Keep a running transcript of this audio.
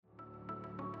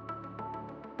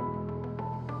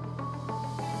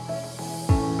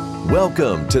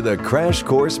Welcome to the Crash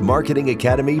Course Marketing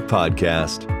Academy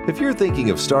podcast. If you're thinking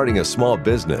of starting a small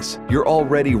business, you're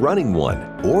already running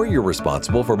one, or you're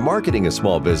responsible for marketing a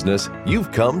small business,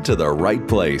 you've come to the right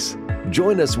place.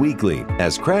 Join us weekly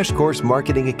as Crash Course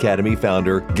Marketing Academy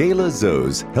founder Gayla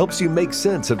Zoz helps you make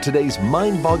sense of today's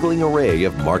mind-boggling array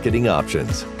of marketing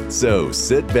options. So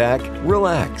sit back,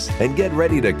 relax, and get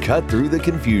ready to cut through the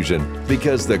confusion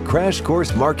because the Crash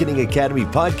Course Marketing Academy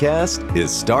podcast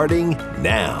is starting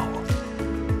now.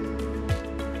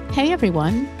 Hey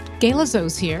everyone, Gayla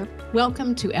Zoz here.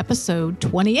 Welcome to episode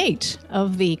 28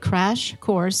 of the Crash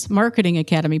Course Marketing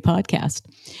Academy podcast.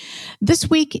 This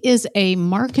week is a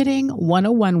Marketing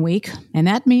 101 week, and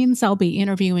that means I'll be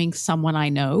interviewing someone I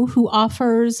know who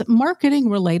offers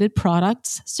marketing-related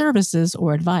products, services,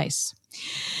 or advice.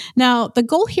 Now, the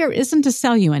goal here isn't to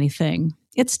sell you anything.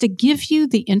 It's to give you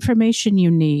the information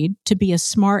you need to be a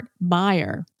smart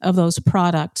buyer of those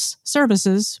products,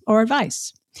 services, or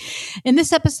advice. In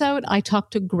this episode, I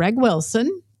talked to Greg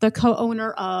Wilson, the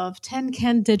co-owner of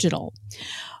 10Ken Digital.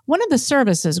 One of the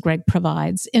services Greg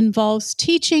provides involves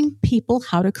teaching people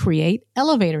how to create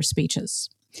elevator speeches.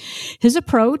 His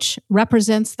approach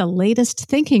represents the latest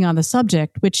thinking on the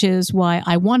subject, which is why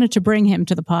I wanted to bring him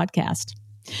to the podcast.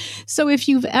 So if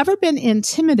you've ever been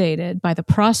intimidated by the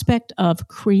prospect of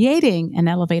creating an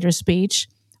elevator speech,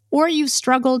 or you've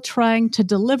struggled trying to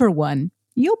deliver one,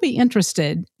 you'll be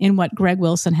interested in what Greg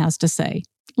Wilson has to say.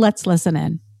 Let's listen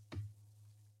in.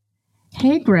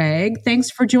 Hey, Greg. Thanks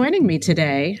for joining me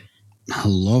today.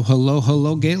 Hello,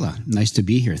 Gayla. Nice to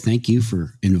be here. Thank you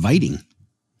for inviting.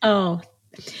 Oh,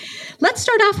 let's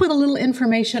start off with a little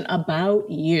information about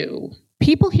you.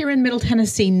 People here in Middle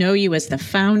Tennessee know you as the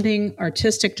founding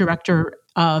artistic director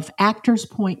of Actors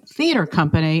Point Theater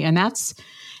Company, and that's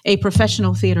a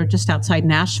professional theater just outside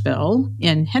Nashville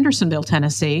in Hendersonville,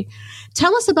 Tennessee.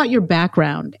 Tell us about your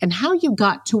background and how you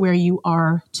got to where you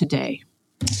are today.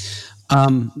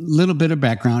 Little bit of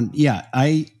background. Yeah,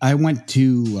 I went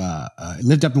to,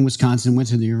 lived up in Wisconsin, went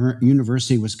to the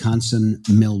University of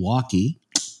Wisconsin-Milwaukee,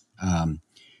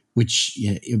 which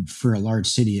for a large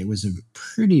city, it was a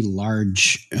pretty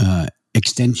large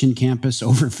extension campus,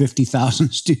 over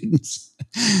 50,000 students.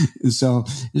 So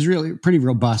it was really pretty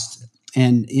robust.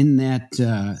 And in that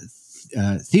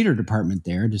theater department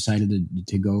there, decided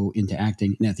to go into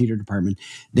acting in that theater department.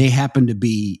 They happened to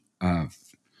be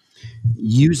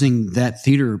using that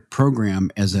theater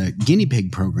program as a guinea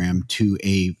pig program to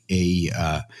a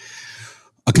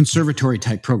conservatory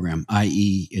type program,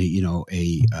 i.e.,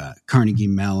 a Carnegie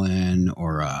Mellon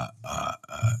or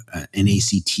an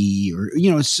ACT, or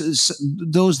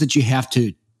those that you have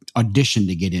to audition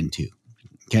to get into.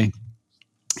 Okay,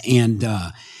 and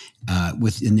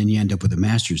then you end up with a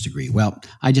master's degree. Well,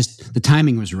 the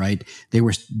timing was right. They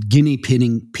were guinea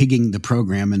pigging the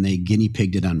program, and they guinea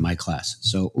pigged it on my class.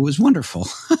 So it was wonderful.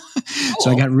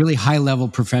 So I got really high level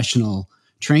professional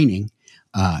training,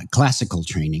 classical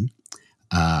training,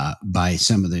 by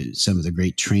some of the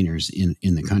great trainers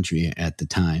in the country at the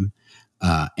time.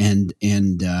 And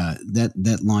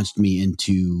that launched me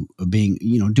into being,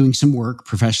 doing some work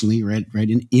professionally, right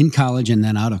in college and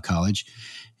then out of college.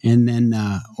 And then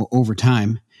over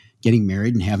time, getting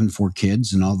married and having 4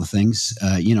 kids and all the things,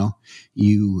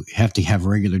 you have to have a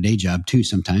regular day job too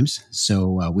sometimes.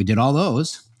 So we did all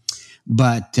those,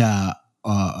 but and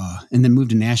then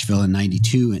moved to Nashville in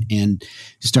 '92 and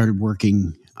started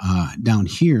working down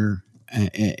here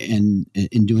and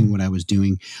doing what I was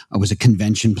doing. I was a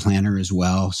convention planner as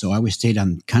well, so I always stayed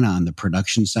on the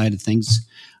production side of things.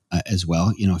 As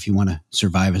well, if you want to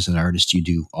survive as an artist, you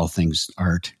do all things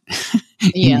art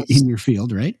in your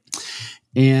field, right?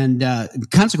 And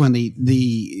consequently,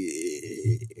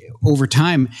 over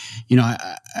time,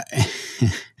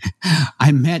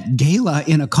 I met Gayla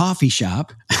in a coffee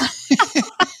shop.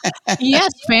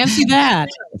 Yes, fancy that.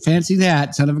 Fancy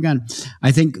that, son of a gun.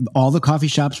 I think all the coffee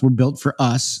shops were built for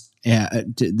us.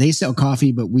 They sell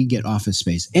coffee, but we get office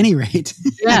space. Any rate.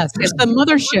 Yes, the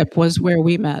mothership was where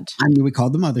we met. We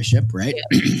called the mothership, right?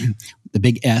 Yeah. The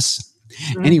big S.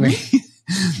 Mm-hmm. Anyway,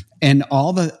 and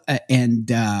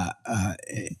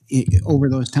over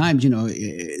those times,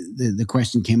 the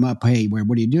question came up, hey,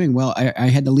 what are you doing? Well, I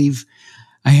had to leave.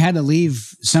 I had to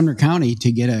leave Sumner County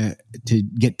to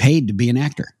get paid to be an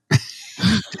actor.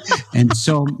 And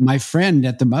so my friend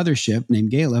at the mothership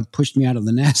named Gayla pushed me out of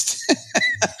the nest.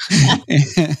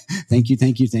 Thank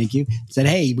you. Said,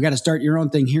 hey, we got to start your own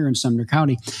thing here in Sumner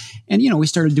County. And, we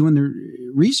started doing the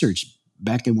research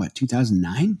back in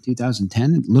 2009,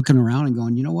 2010, looking around and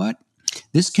going, you know what?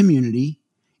 This community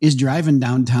is driving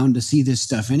downtown to see this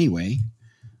stuff anyway.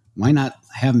 Why not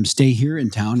have them stay here in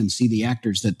town and see the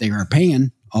actors that they are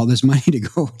paying all this money to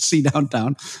go see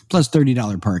downtown, plus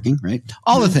 $30 parking, right?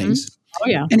 All the things. Oh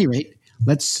yeah. At any rate,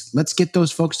 let's get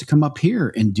those folks to come up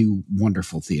here and do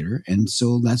wonderful theater. And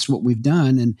so that's what we've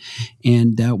done.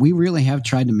 And we really have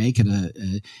tried to make it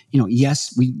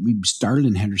yes, we started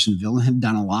in Hendersonville and have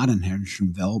done a lot in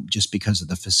Hendersonville just because of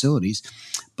the facilities.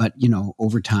 But,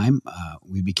 over time,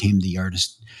 we became the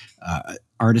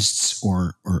artists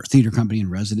or theater company in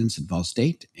residence at Vol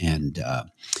State. And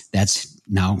that's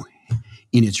now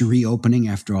in its reopening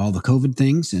after all the COVID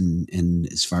things and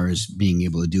as far as being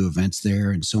able to do events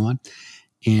there and so on.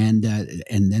 And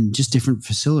then just different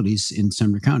facilities in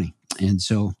Sumner County. And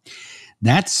so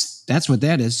that's what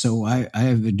that is. So I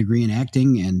have a degree in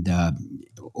acting, and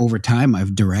over time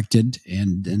I've directed,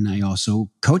 and I also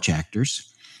coach actors.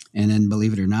 And then,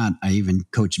 believe it or not, I even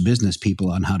coach business people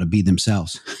on how to be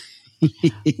themselves.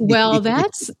 Well,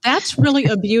 that's really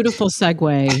a beautiful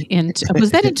segue.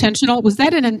 Was that intentional? Was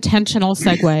that an intentional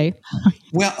segue?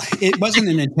 Well, it wasn't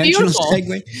an intentional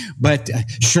segue, but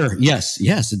sure, yes,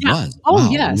 it was. Oh, wow,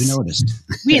 yes, you noticed.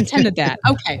 We intended that.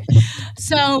 Okay,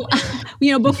 so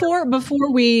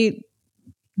before we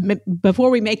make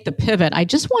the pivot, I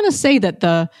just want to say that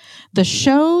the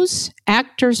show's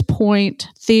Actors Point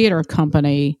Theater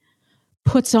Company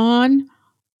puts on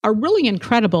are really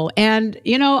incredible. And,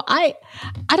 I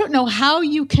don't know how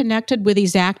you connected with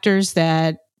these actors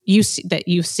that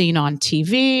you've seen on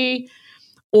TV,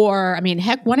 or,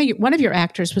 heck, one of your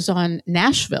actors was on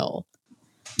Nashville.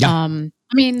 Yeah.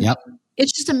 Yep.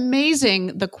 It's just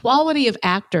amazing the quality of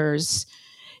actors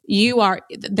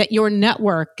that your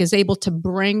network is able to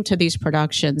bring to these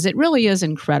productions. It really is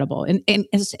incredible. And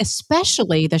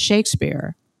especially the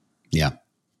Shakespeare. Yeah.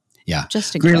 Yeah,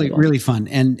 just incredible. Really, really fun.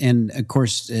 And of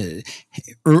course,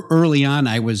 early on,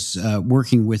 I was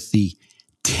working with the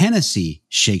Tennessee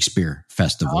Shakespeare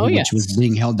Festival, which was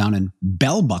being held down in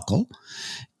Bell Buckle.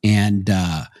 And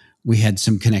we had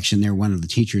some connection there. One of the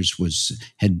teachers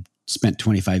had spent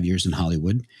 25 years in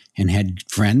Hollywood and had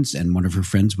friends. And one of her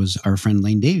friends was our friend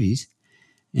Lane Davies.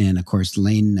 And of course,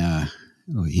 Lane,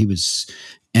 he was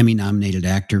Emmy-nominated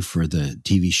actor for the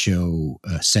TV show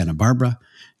Santa Barbara.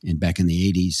 And back in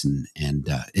the 80s, and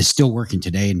is still working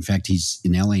today. In fact, he's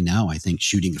in LA now, I think,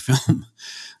 shooting a film.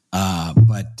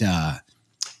 But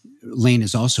Lane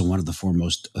is also one of the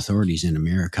foremost authorities in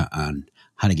America on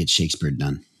how to get Shakespeare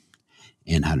done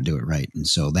and how to do it right. And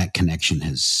so that connection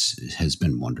has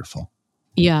been wonderful.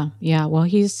 Yeah. Well,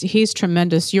 he's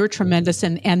tremendous. You're tremendous.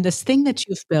 And this thing that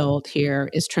you've built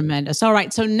here is tremendous. All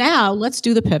right. So now let's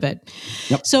do the pivot.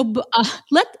 Yep. So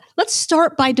let's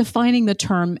start by defining the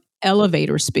term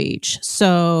elevator speech.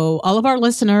 So all of our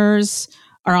listeners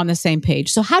are on the same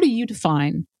page. So how do you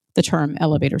define the term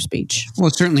elevator speech?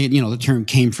 Well, certainly, the term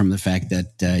came from the fact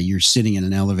that you're sitting in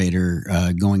an elevator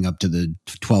going up to the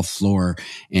 12th floor,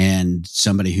 and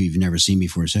somebody who you've never seen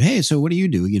before said, "Hey, so what do you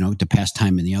do, to pass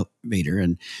time in the elevator?"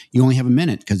 And you only have a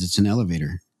minute because it's an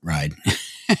elevator ride.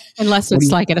 Unless it's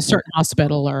like at a certain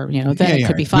hospital or, then it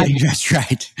could be 5 minutes. That's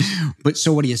right. But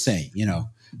so what do you say,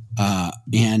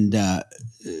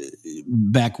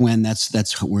 back when that's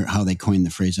how they coined the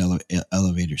phrase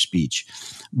elevator speech.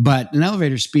 But an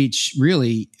elevator speech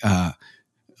really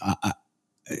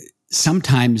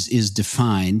sometimes is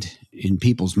defined in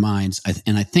people's minds,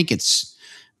 and I think it's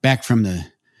back from the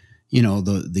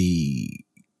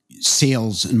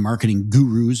sales and marketing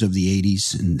gurus of the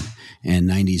 80s and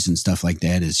 90s and stuff like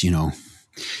that. Is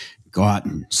go out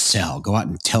and sell, go out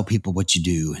and tell people what you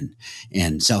do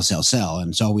and sell. And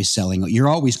it's always selling. You're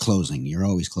always closing.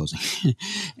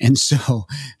 And so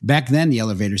back then the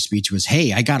elevator speech was,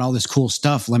 "Hey, I got all this cool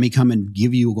stuff. Let me come and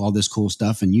give you all this cool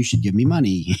stuff and you should give me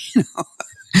money."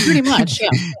 Pretty much. Yeah.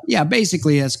 Yeah.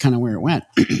 Basically that's kind of where it went.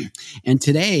 And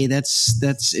today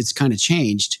it's kind of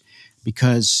changed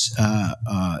because,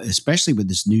 especially with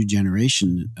this new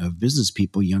generation of business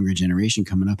people, younger generation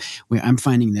coming up, I'm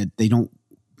finding that they don't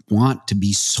want to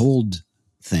be sold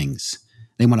things.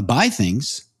 They want to buy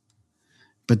things,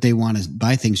 but they want to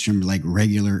buy things from like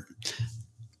regular,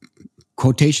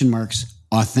 quotation marks,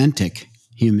 authentic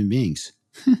human beings.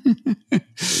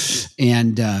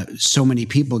 And so many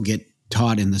people get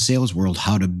taught in the sales world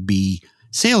how to be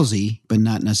salesy, but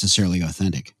not necessarily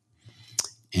authentic.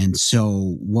 And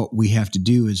so what we have to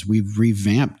do is we've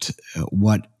revamped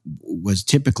what was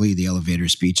typically the elevator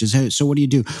speeches. So what do you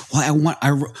do? Well,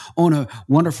 I own a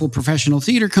wonderful professional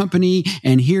theater company,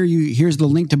 and here's the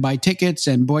link to buy tickets,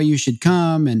 and boy, you should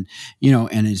come, and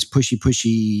and it's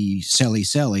pushy,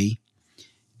 selly.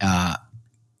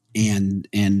 And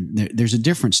there's a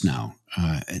difference now,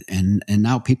 and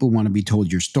now people want to be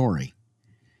told your story.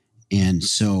 And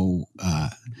so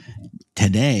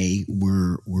today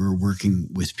we're working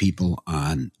with people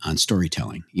on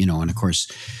storytelling, and of course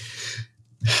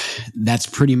that's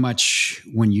pretty much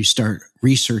when you start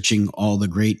researching all the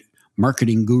great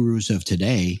marketing gurus of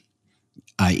today,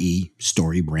 i.e.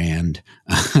 Story Brand,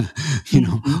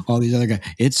 all these other guys.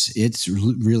 It's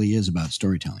really is about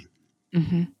storytelling.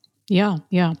 Mm-hmm. Yeah.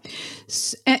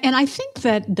 And I think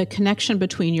that the connection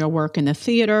between your work in the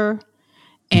theater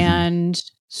and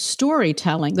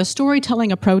storytelling, the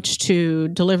storytelling approach to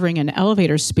delivering an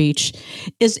elevator speech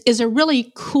is a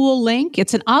really cool link.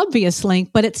 It's an obvious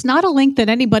link, but it's not a link that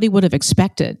anybody would have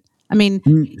expected. I mean,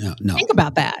 no. Think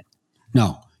about that.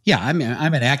 No. Yeah, I'm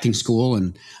at acting school,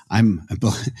 and I'm,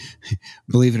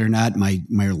 believe it or not, my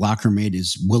locker mate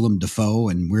is Willem Dafoe,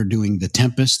 and we're doing The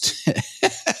Tempest.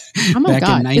 Oh my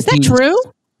God. Is that true?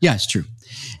 Yeah, it's true.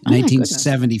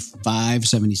 1975,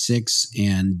 76,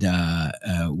 and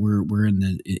we're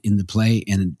in the play,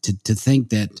 and to think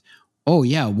that, oh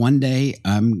yeah, one day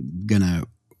I'm gonna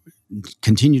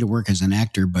continue to work as an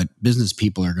actor, but business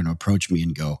people are going to approach me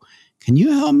and go, "Can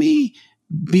you help me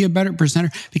be a better presenter?"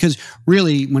 Because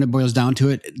really, when it boils down to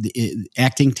it,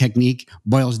 acting technique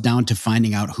boils down to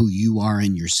finding out who you are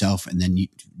in yourself, and then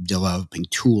developing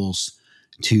tools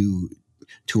to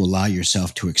allow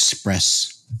yourself to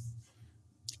express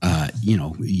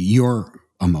your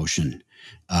emotion,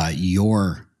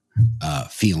 your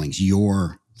feelings,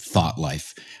 your thought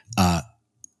life,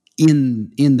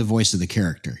 in the voice of the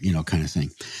character, kind of thing.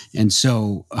 And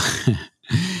so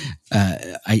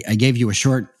I gave you a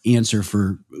short answer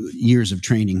for years of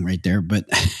training right there, but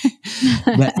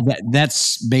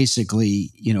that's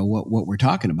basically, what we're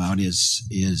talking about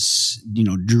is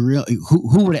drill.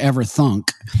 Who would ever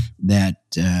thunk that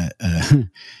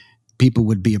people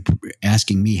would be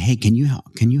asking me, "Hey, can you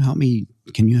help me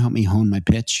hone my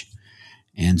pitch?"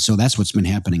 And so that's what's been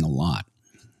happening a lot.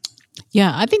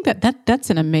 Yeah, I think that's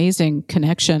an amazing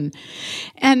connection.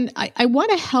 And I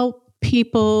want to help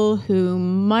people who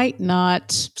might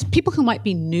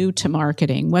be new to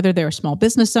marketing, whether they're small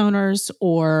business owners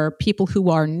or people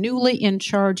who are newly in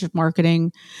charge of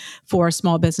marketing for a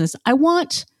small business. I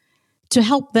want to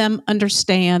help them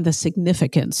understand the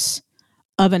significance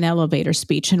of an elevator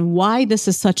speech and why this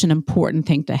is such an important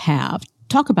thing to have.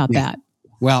 Talk about that.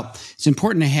 Well, it's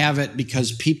important to have it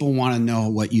because people want to know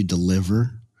what you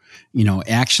deliver.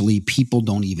 Actually, people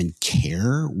don't even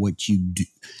care what you do,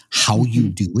 how you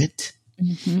do it.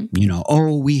 Mm-hmm.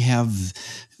 We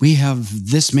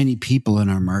have this many people in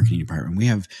our marketing department. We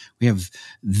have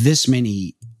this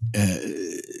many.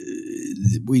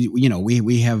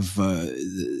 We have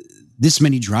this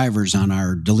many drivers on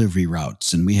our delivery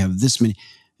routes, and we have this many.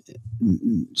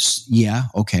 Yeah,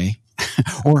 okay.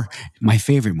 Or my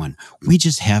favorite one, we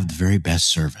just have the very best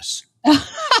service.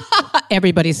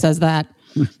 Everybody says that.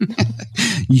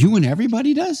 You and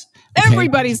everybody does? Okay.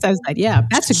 Everybody says that. Yeah,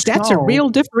 that's a real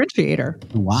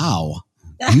differentiator. Wow.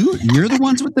 You're the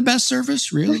ones with the best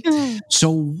service? Really?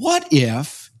 So what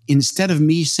if, instead of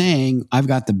me saying I've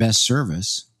got the best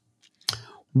service,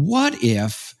 what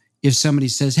if somebody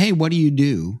says, "Hey, what do you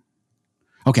do?"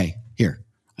 Okay, here.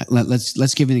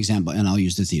 Let's give an example, and I'll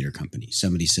use the theater company.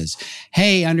 Somebody says,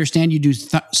 "Hey, I understand you do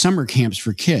summer camps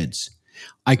for kids."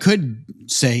 I could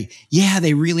say, "Yeah,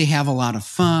 they really have a lot of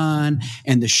fun,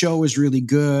 and the show is really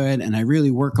good, and I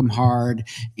really work them hard,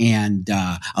 and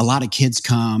a lot of kids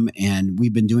come, and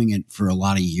we've been doing it for a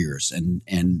lot of years,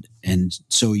 and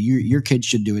so your kids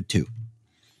should do it too."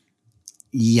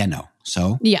 Yeah, no.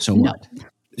 So what?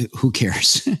 Who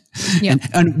cares? Yeah.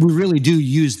 and we really do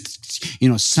use,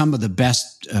 some of the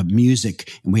best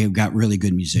music, and we have got really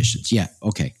good musicians. Yeah.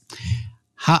 Okay.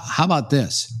 How about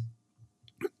this?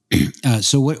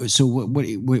 So what do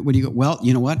you go? Well,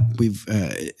 you know what?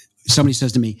 Somebody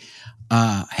says to me,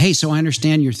 "Hey, so I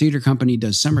understand your theater company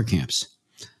does summer camps."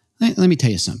 Let me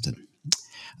tell you something.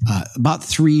 About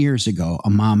 3 years ago, a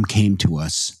mom came to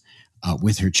us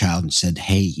with her child and said,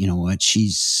 "Hey, you know what?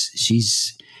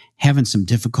 She's having some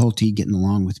difficulty getting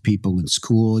along with people in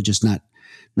school, just not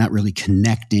really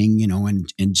connecting,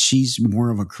 and she's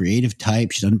more of a creative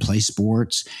type. She doesn't play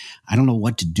sports. I don't know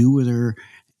what to do with her.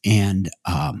 And,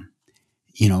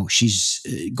 she's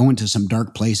going to some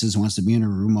dark places, wants to be in her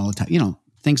room all the time,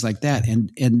 things like that."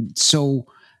 And so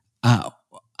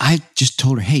I just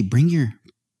told her, "Hey, bring your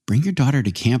daughter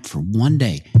to camp for one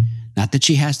day. Not that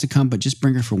she has to come, but just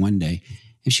bring her for one day.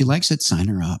 If she likes it, sign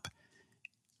her up."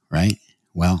 Right?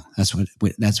 Well,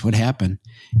 that's what happened.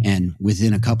 And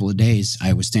within a couple of days,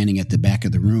 I was standing at the back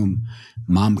of the room.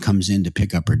 Mom comes in to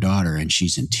pick up her daughter, and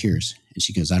she's in tears. And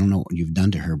she goes, "I don't know what you've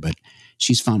done to her, but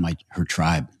she's found her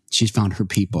tribe. She's found her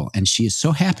people, and she is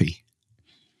so happy."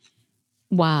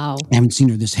 Wow. I haven't seen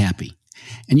her this happy.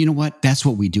 And you know what? That's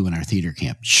what we do in our theater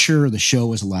camp. Sure, the show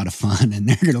was a lot of fun, and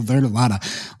they're going to learn a lot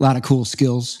of cool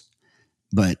skills.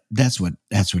 But that's what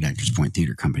Actors Point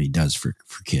Theater Company does for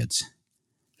kids.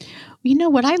 You know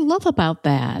what I love about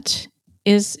that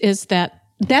is that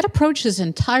approach is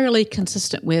entirely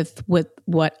consistent with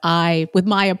my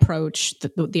approach,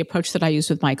 the approach that I use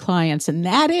with my clients, and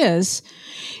that is,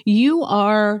 you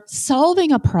are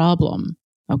solving a problem.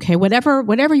 Okay,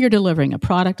 whatever you're delivering, a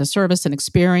product, a service, an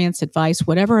experience, advice,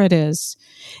 whatever it is,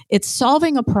 it's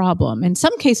solving a problem. In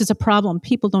some cases, a problem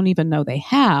people don't even know they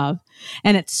have,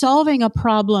 and it's solving a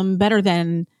problem better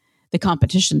than the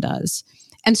competition does.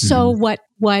 And so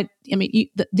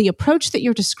the approach that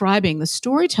you're describing, the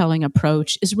storytelling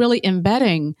approach, is really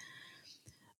embedding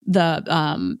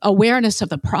the awareness of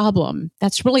the problem.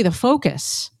 That's really the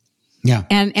focus. Yeah.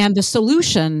 And the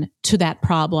solution to that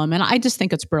problem. And I just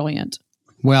think it's brilliant.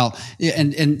 Well,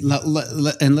 and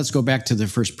let's go back to the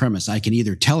first premise. I can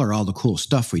either tell her all the cool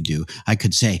stuff we do. I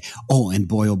could say, oh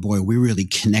boy, we really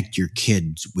connect your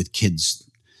kids with kids,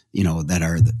 that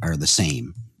are the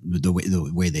same, the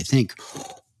way they think.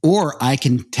 Or I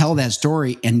can tell that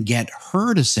story and get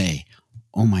her to say,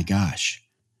 oh my gosh,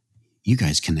 you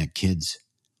guys connect kids.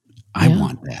 I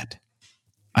want that.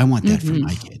 I want that for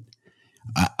my kid.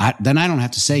 Then I don't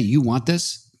have to say, you want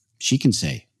this? She can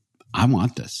say, I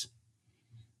want this.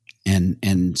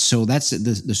 And so that's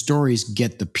the stories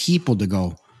get the people to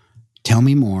go, tell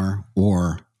me more,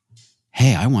 or,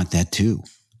 hey, I want that too.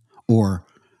 Or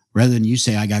rather than you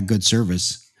say, I got good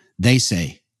service, they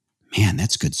say, man,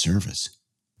 that's good service.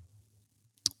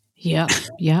 Yeah.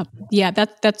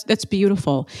 That's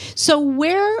beautiful. So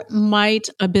where might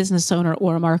a business owner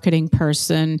or a marketing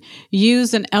person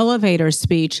use an elevator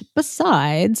speech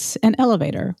besides an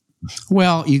elevator?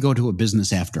 Well, you go to a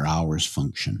business after hours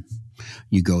function.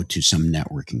 You go to some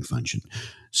networking function.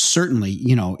 Certainly,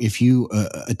 if you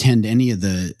attend any of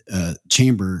the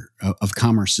Chamber of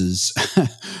Commerce's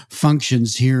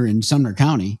functions here in Sumner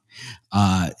County,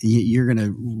 you're going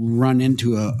to run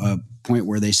into a point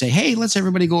where they say, hey, let's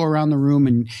everybody go around the room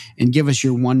and give us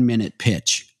your 1 minute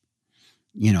pitch.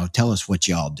 Tell us what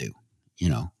y'all do,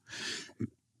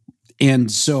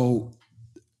 And so,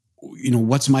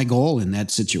 what's my goal in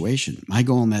that situation? My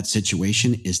goal in that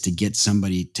situation is to get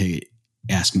somebody to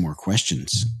ask more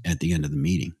questions at the end of the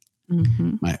meeting.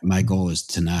 Mm-hmm. My goal is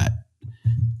to not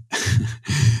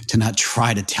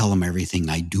try to tell them everything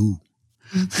I do.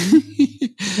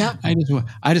 Mm-hmm. Yeah.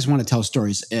 I just want to tell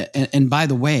stories. And by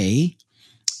the way,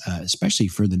 especially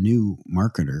for the new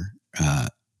marketer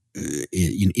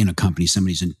in a company,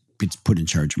 somebody's put in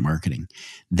charge of marketing.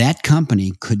 That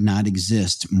company could not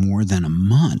exist more than a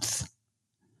month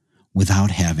without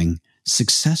having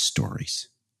success stories.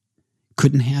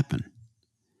 Couldn't happen.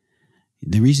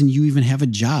 The reason you even have a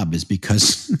job is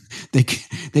because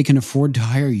they can afford to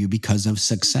hire you because of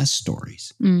success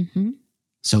stories. Mm-hmm.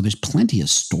 So there's plenty of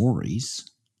stories,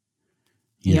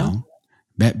 you know.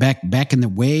 Back in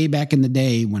the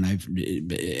day when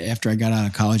after I got out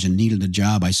of college and needed a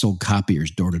job, I sold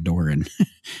copiers door to door in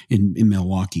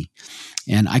Milwaukee,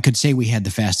 and I could say we had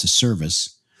the fastest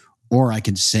service, or I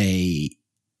could say,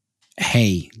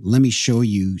 hey, let me show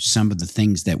you some of the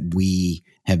things that we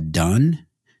have done.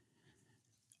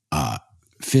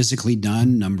 Physically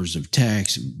done, numbers of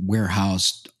techs,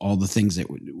 warehouse, all the things that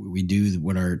we do,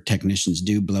 what our technicians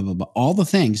do, blah, blah, blah, all the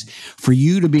things for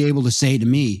you to be able to say to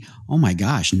me, oh my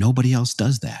gosh, nobody else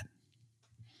does that.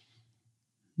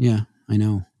 Yeah, I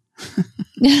know.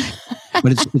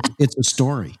 But it's a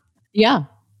story. Yeah.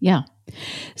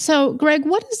 So, Greg,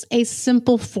 what is a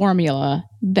simple formula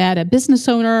that a business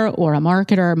owner or a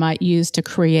marketer might use to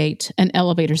create an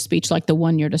elevator speech like the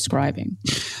one you're describing?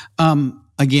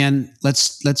 Again,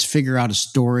 let's figure out a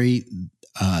story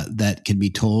that can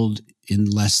be told in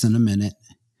less than a minute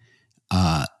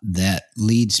that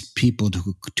leads people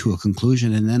to a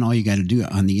conclusion, and then all you got to do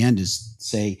on the end is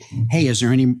say, "Hey, is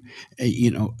there any,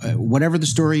 whatever the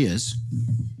story is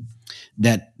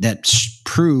that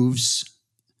proves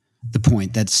the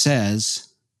point that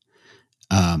says,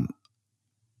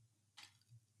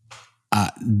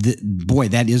 boy,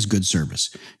 that is good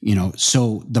service."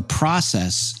 So the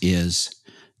process is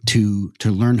to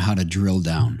learn how to drill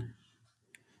down,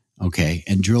 okay,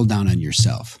 and drill down on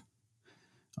yourself.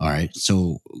 All right,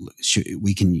 so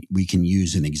we can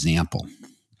use an example.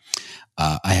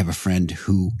 I have a friend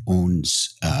who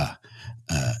owns a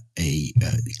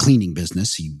cleaning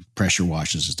business. He pressure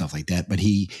washes and stuff like that. But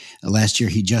last year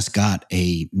he just got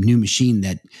a new machine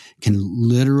that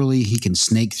he can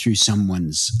snake through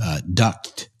someone's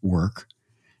duct work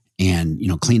and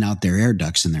clean out their air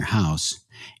ducts in their house.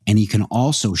 and he can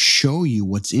also show you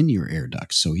what's in your air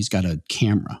ducts. So he's got a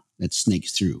camera that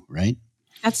snakes through, right?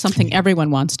 That's something everyone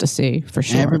wants to see, for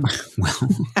sure. Well,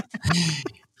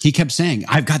 he kept saying,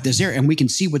 I've got this air, and we can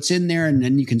see what's in there, and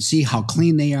then you can see how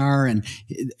clean they are, and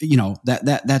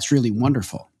that's really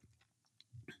wonderful.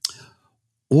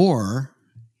 Or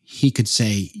he could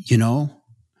say,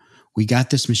 we got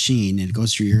this machine, and it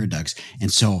goes through your air ducts,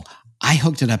 and so I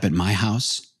hooked it up at my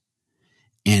house,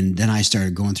 and then I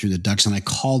started going through the ducts, and I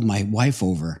called my wife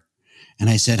over, and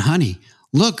I said, honey,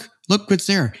 look what's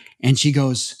there. And she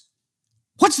goes,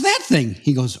 what's that thing?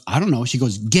 He goes, I don't know. She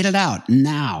goes, get it out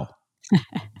now.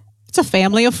 It's a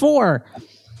family of 4.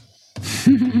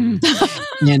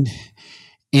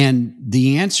 And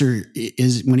the answer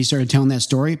is, when he started telling that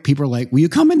story, people are like, will you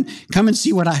come and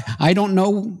see what I don't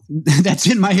know that's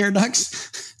in my air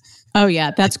ducts? Oh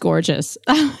yeah, that's gorgeous.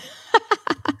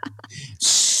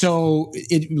 So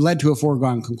it led to a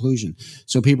foregone conclusion.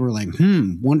 So people were like,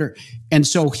 wonder. And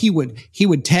so he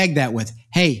would tag that with,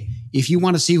 hey, if you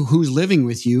want to see who's living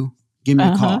with you, give me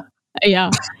a call. Yeah.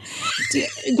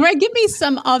 Greg, give me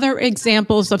some other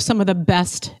examples of some of the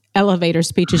best elevator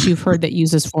speeches you've heard that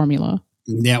uses formula.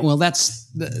 Yeah, well, that's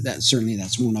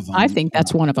one of them. I think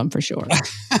that's one of them for sure.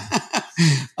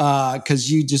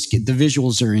 Because you just get the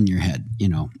visuals are in your head,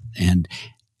 and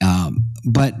I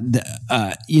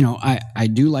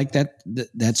do like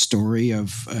that story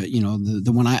of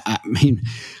the one I mean,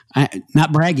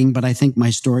 not bragging, but I think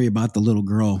my story about the little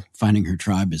girl finding her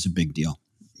tribe is a big deal.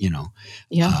 Yeah,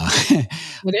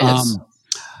 it is.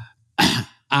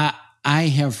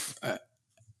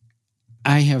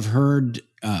 I have heard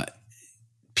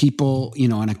people,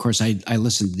 and of course I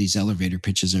listen to these elevator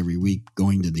pitches every week,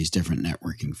 going to these different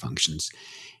networking functions,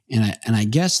 and I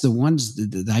guess the ones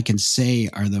that I can say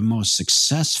are the most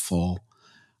successful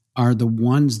are the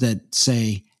ones that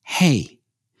say, hey,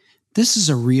 this is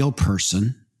a real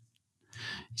person.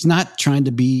 He's not trying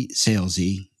to be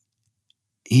salesy.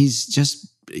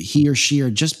 He or she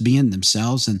are just being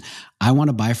themselves, and I want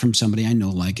to buy from somebody I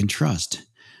know, like, and trust.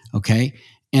 Okay.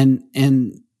 And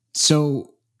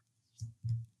so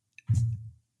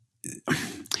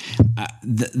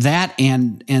that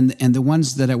and the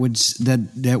ones that I would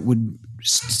that would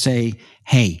say,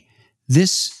 hey,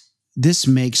 this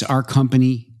makes our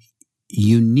company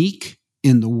unique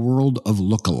in the world of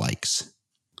lookalikes.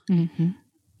 Mm-hmm.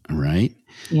 Right?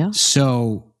 Yeah.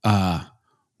 So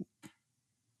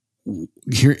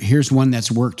here's one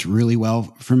that's worked really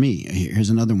well for me.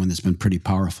 Here's another one that's been pretty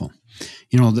powerful.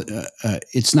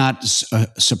 It's not a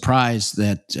surprise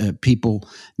that people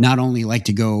not only like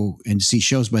to go and see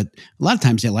shows, but a lot of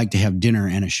times they like to have dinner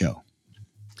and a show.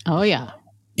 Oh yeah.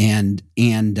 And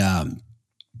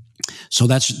so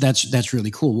that's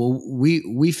really cool. Well,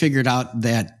 we figured out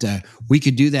that we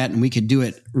could do that, and we could do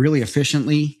it really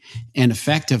efficiently and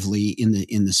effectively in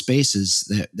the spaces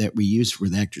that we use for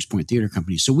the Actors Point Theater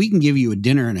Company. So we can give you a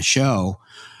dinner and a show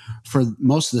for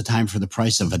most of the time for the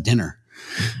price of a dinner.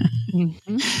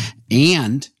 Mm-hmm.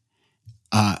 And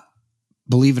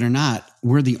believe it or not,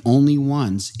 we're the only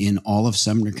ones in all of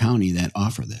Sumner County that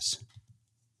offer this.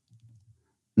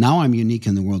 Now I'm unique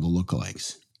in the world of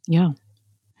lookalikes. Yeah.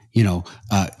 Dr.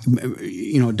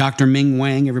 Ming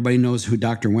Wang, everybody knows who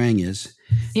Dr. Wang is.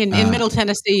 In Middle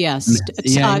Tennessee, yes.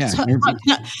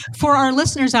 For our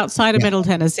listeners outside of Middle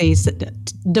Tennessee,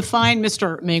 define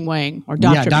Mr. Ming Wang or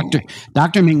Dr. Ming Wang.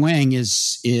 Dr. Ming Wang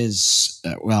is he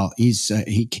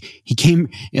came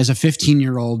as a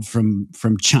 15-year-old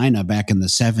from China back in the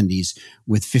 70s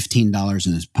with $15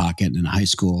 in his pocket and a high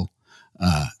school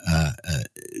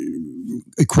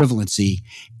equivalency,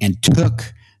 and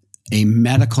took a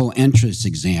medical entrance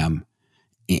exam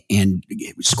and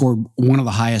scored one of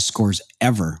the highest scores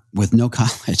ever with no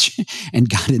college and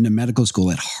got into medical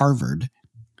school at Harvard.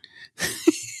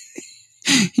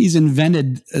 He's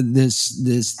invented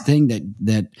this thing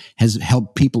that has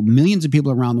helped millions of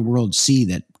people around the world see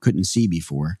that couldn't see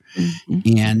before.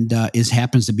 Mm-hmm. And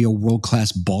happens to be a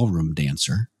world-class ballroom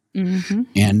dancer. Mm-hmm.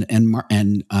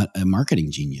 and a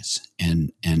marketing genius.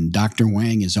 And Dr.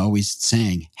 Wang is always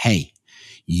saying, hey,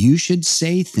 you should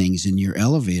say things in your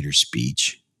elevator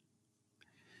speech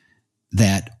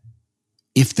that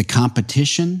if the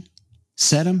competition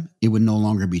said them, it would no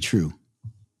longer be true.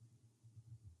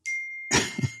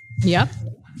 Yep.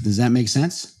 Does that make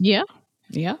sense? Yeah.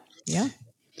 Yeah. Yeah.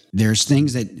 There's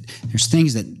things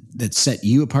that set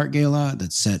you apart, Gayla,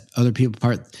 that set other people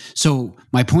apart. So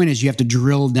my point is, you have to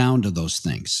drill down to those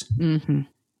things. Mm-hmm.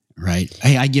 Right?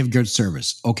 Hey, I give good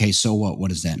service. Okay, so what? What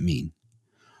does that mean?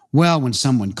 Well, when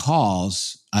someone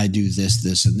calls, I do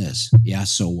this, and this. Yeah,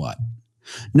 so what?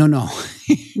 No.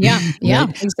 Yeah,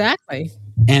 right? Exactly.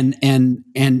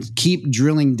 and keep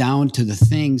drilling down to the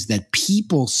things that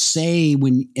people say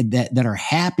that are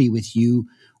happy with you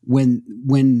when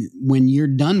you're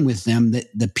done with them, that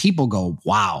the people go,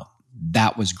 wow,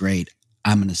 that was great.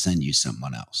 I'm going to send you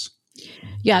someone else.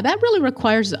 Yeah, that really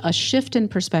requires a shift in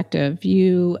perspective.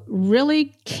 You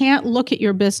really can't look at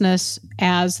your business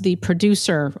as the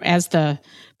producer, as the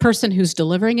person who's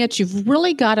delivering it. You've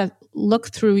really got to look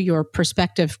through your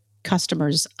prospective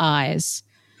customer's eyes.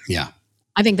 Yeah.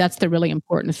 I think that's the really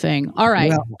important thing. All right.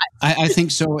 Well, I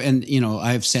think so. And,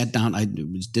 I've sat down, I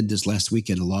did this last week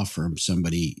at a law firm.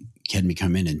 Somebody had me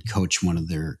come in and coach one of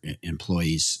their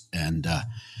employees. And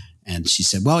she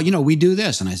said, well, we do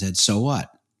this. And I said, so what?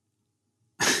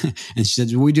 And she said,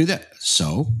 well, we do that.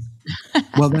 So?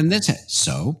 Well, then this,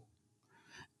 so?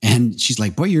 And she's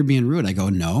like, boy, you're being rude. I go,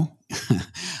 no,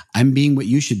 I'm being what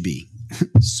you should be.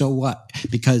 So what?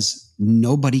 Because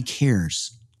nobody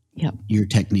cares your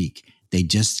technique. They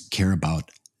just care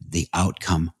about the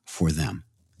outcome for them.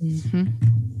 Mm-hmm.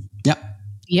 Yep.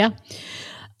 Yeah.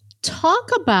 Talk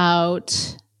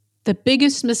about the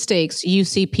biggest mistakes you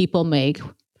see people make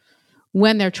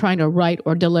when they're trying to write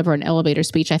or deliver an elevator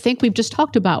speech. I think we've just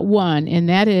talked about one, and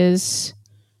that is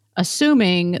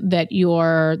assuming that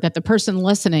the person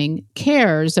listening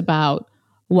cares about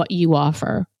what you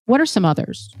offer. What are some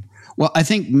others? Well, I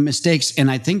think mistakes, and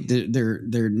I think that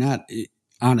they're not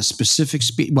on a specific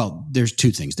speech. Well, there's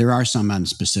two things. There are some on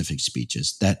specific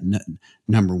speeches that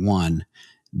number one,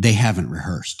 they haven't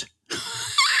rehearsed.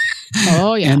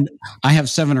 Oh yeah. And I have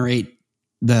 7 or 8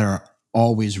 that are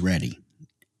always ready.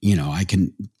 I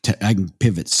can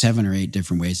pivot 7 or 8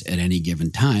 different ways at any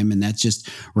given time. And that's just,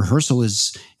 rehearsal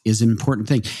is an important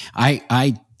thing.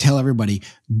 I tell everybody,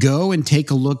 go and take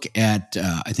a look at,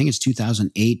 I think it's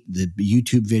 2008, the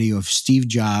YouTube video of Steve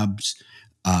Jobs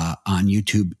on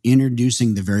YouTube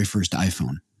introducing the very first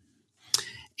iPhone.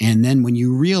 And then when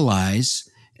you realize,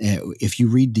 if you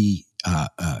read the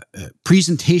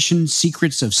Presentation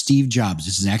Secrets of Steve Jobs,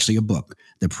 this is actually a book,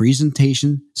 The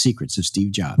Presentation Secrets of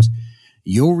Steve Jobs,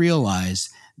 you'll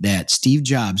realize that Steve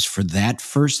Jobs, for that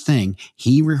first thing,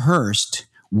 he rehearsed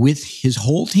with his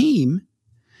whole team,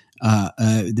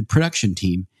 the production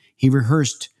team. He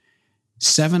rehearsed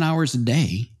 7 hours a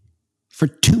day for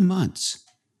 2 months.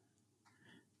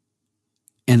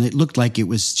 And it looked like it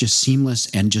was just seamless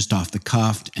and just off the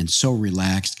cuff and so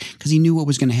relaxed because he knew what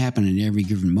was going to happen in every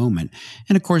given moment.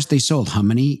 And of course, they sold how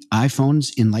many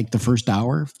iPhones in like the first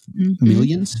hour? Mm-hmm.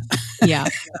 Millions? Yeah.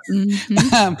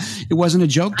 Mm-hmm. It wasn't a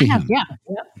joke to him. Yeah.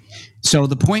 So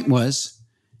the point was,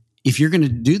 if you're going to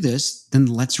do this, then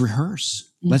let's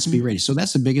rehearse. Mm-hmm. Let's be ready. So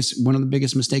that's one of the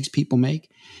biggest mistakes people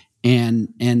make.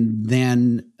 And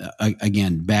then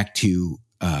again, back to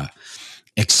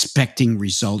expecting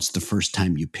results the first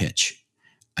time you pitch,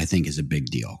 I think is a big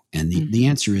deal. And the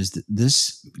answer is that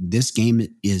this game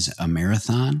is a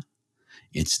marathon.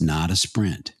 It's not a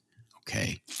sprint.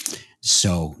 Okay.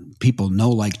 So people know,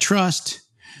 like, trust,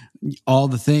 all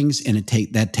the things, and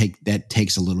that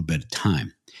takes a little bit of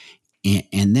time.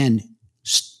 And then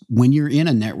when you're in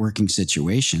a networking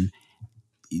situation,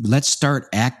 let's start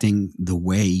acting the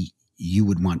way you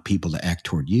would want people to act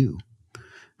toward you.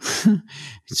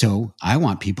 So I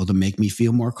want people to make me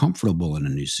feel more comfortable in a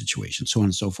new situation, so on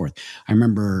and so forth. I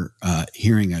remember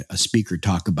hearing a speaker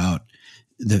talk about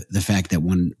the fact that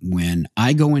when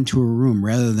I go into a room,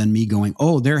 rather than me going,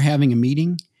 oh, they're having a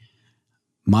meeting,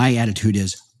 my attitude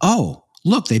is, oh,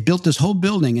 look, they built this whole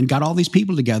building and got all these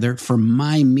people together for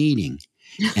my meeting,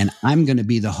 and I'm going to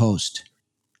be the host.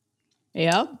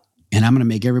 Yep. And I'm going to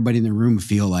make everybody in the room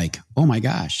feel like, oh my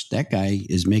gosh, that guy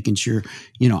is making sure,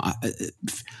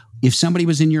 if somebody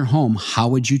was in your home, how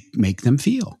would you make them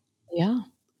feel? Yeah.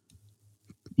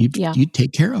 You'd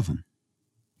take care of them.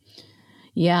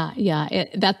 Yeah.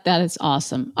 That is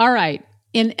awesome. All right.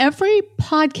 In every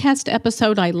podcast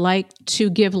episode, I like to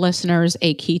give listeners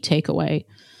a key takeaway.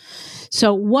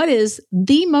 So what is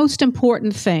the most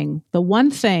important thing, the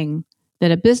one thing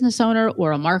that a business owner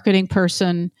or a marketing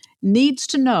person needs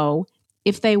to know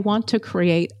if they want to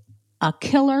create a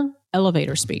killer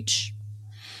elevator speech?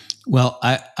 Well,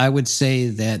 I would say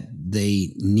that they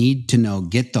need to know,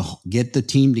 get the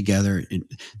team together.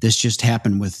 This just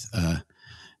happened with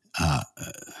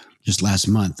just last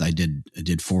month. I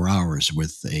did 4 hours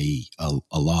with a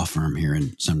law firm here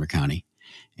in Sumner County,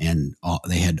 and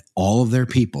they had all of their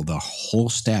people. The whole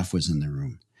staff was in the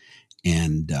room,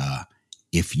 and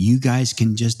if you guys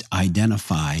can just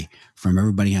identify from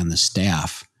everybody on the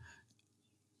staff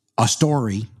a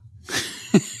story,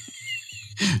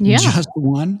 just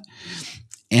one,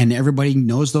 and everybody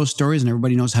knows those stories and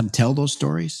everybody knows how to tell those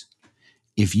stories.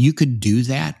 If you could do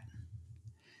that,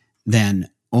 then,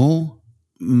 oh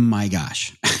my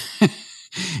gosh,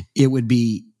 it would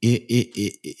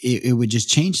just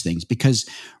change things, because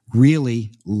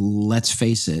really, let's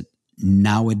face it,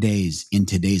 nowadays in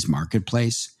today's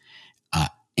marketplace,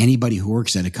 anybody who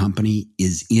works at a company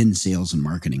is in sales and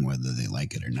marketing, whether they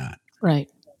like it or not. Right.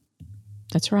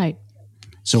 That's right.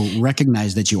 So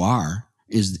recognize that you are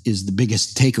is the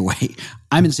biggest takeaway.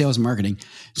 I'm in sales and marketing.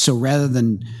 So rather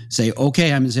than say,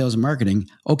 okay, I'm in sales and marketing,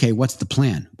 okay, what's the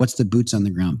plan? What's the boots on the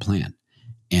ground plan?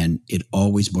 And it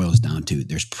always boils down to,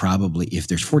 there's probably, if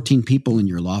there's 14 people in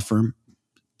your law firm,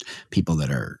 people that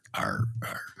are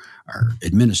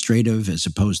administrative as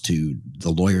opposed to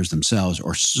the lawyers themselves,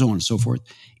 or so on and so forth,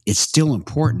 it's still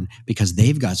important, because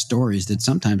they've got stories that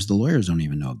sometimes the lawyers don't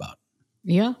even know about.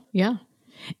 Yeah, yeah.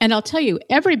 And I'll tell you,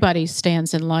 everybody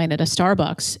stands in line at a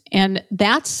Starbucks, and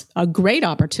that's a great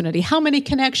opportunity. How many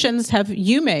connections have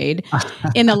you made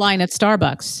in the line at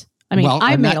Starbucks? I mean,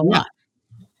 I've made a lot.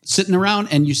 Sitting around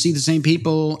and you see the same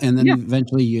people, and then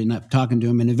eventually you end up talking to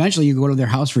them, and eventually you go to their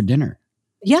house for dinner.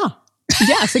 Yeah.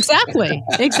 Yes, exactly.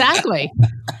 Exactly.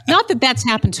 Not that that's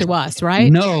happened to us, right?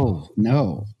 No.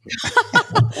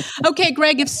 Okay,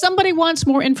 Greg, if somebody wants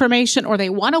more information, or they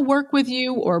want to work with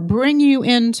you or bring you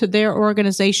into their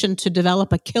organization to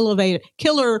develop a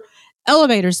killer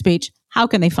elevator speech, how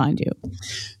can they find you?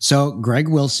 So, Greg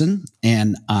Wilson,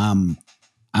 and I'm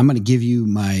going to give you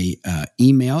my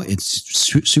email. It's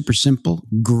super simple.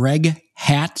 Greg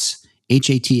Hatz,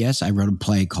 Hats. I wrote a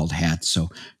play called Hats. So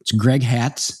it's Greg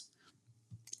Hatz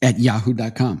at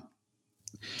yahoo.com.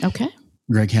 Okay.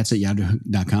 Greg Hatz at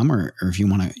yahoo.com, or if you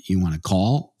want to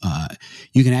call,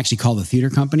 you can actually call the theater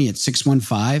company at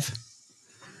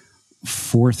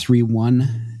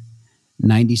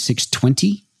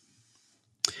 615-431-9620.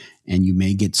 And you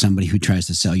may get somebody who tries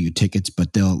to sell you tickets,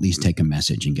 but they'll at least take a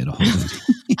message and get a hold of it.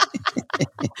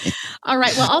 All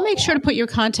right. Well, I'll make sure to put your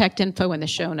contact info in the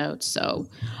show notes. So,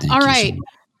 Thank all you right, so much.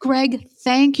 Greg,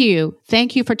 thank you.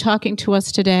 Thank you for talking to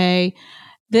us today.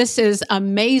 This is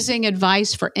amazing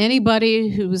advice for anybody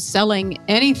who's selling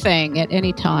anything at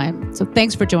any time. So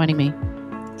thanks for joining me.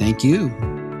 Thank you.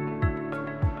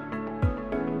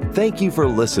 Thank you for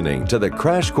listening to the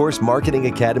Crash Course Marketing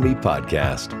Academy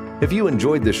podcast. If you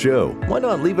enjoyed the show, why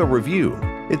not leave a review?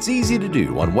 It's easy to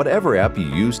do on whatever app you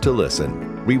use to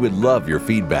listen. We would love your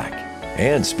feedback.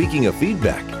 And speaking of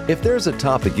feedback, if there's a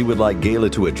topic you would like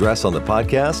Gayla to address on the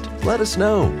podcast, let us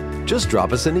know. Just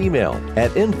drop us an email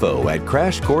at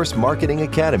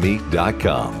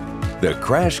info@crashcoursemarketingacademy.com. The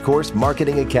Crash Course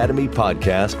Marketing Academy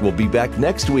podcast will be back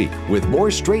next week with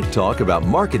more straight talk about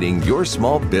marketing your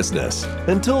small business.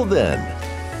 Until then,